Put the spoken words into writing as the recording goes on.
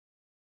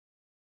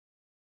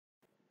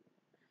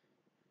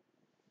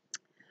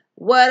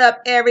What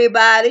up,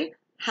 everybody?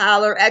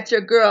 Holler at your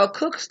girl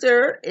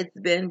Cookster. It's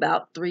been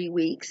about 3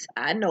 weeks.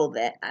 I know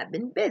that. I've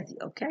been busy,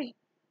 okay?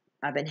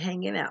 I've been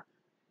hanging out.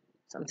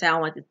 Sometimes I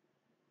want to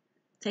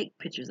take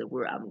pictures of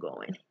where I'm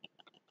going.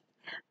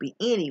 But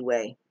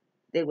anyway,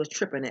 they was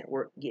tripping at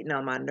work, getting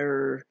on my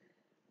nerve,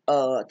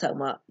 talking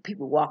about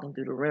people walking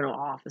through the rental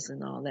office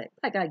and all that.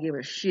 Like I give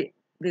a shit.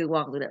 They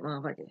walking through that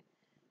motherfucker.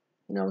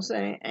 You know what I'm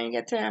saying? I ain't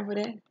got time for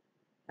that.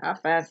 I'll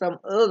find some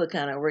other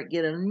kind of work,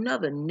 get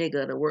another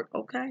nigga to work,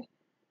 okay?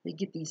 They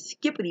get these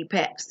skippity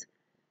paps.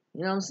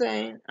 You know what I'm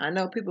saying? I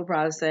know people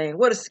probably saying,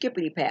 what are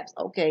skippity paps?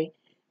 Okay,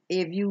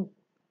 if you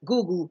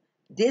Google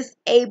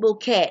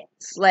disabled cat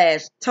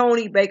 /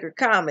 Tony Baker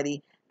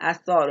comedy, I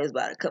saw this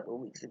about a couple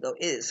of weeks ago.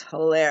 It is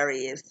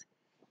hilarious.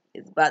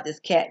 It's about this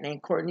cat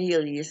named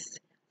Cornelius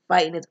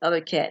fighting this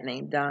other cat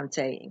named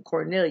Dante, and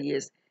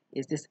Cornelius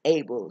is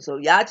disabled. So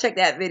y'all check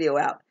that video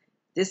out.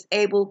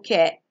 Disabled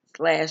cat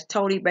 /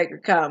 Tony Baker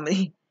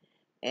comedy.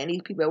 And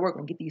these people at work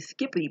gonna get these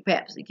skippity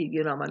paps. They keep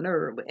getting on my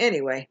nerve. But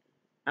anyway,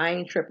 I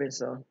ain't tripping.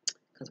 So,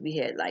 cause we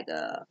had like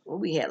the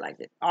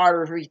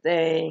artery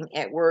thing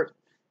at work.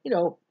 You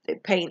know, they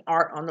paint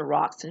art on the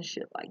rocks and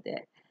shit like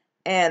that.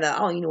 And I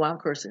don't even know why I'm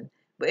cursing.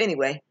 But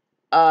anyway,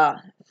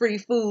 free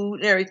food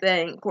and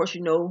everything. Of course,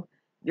 you know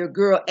your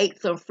girl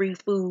ate some free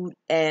food,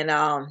 and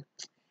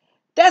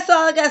that's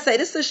all I gotta say.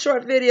 This is a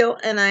short video,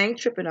 and I ain't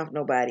tripping off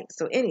nobody.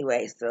 So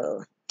anyway,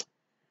 so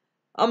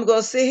I'm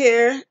gonna sit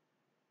here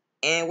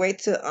and wait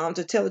to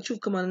tell the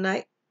truth come on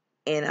tonight.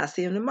 And I'll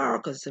see him tomorrow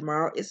because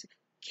tomorrow is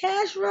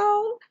Cash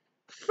Roll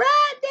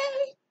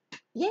Friday.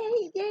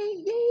 Yay, yay,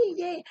 yay,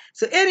 yay.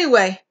 So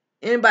anyway,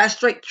 anybody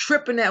straight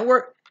tripping at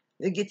work,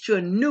 they get you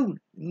a new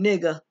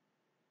nigga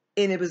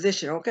in a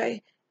position,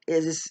 okay?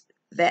 It's just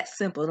that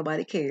simple.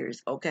 Nobody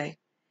cares, okay?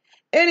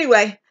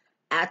 Anyway,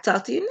 I'll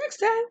talk to you next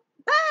time.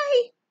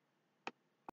 Bye.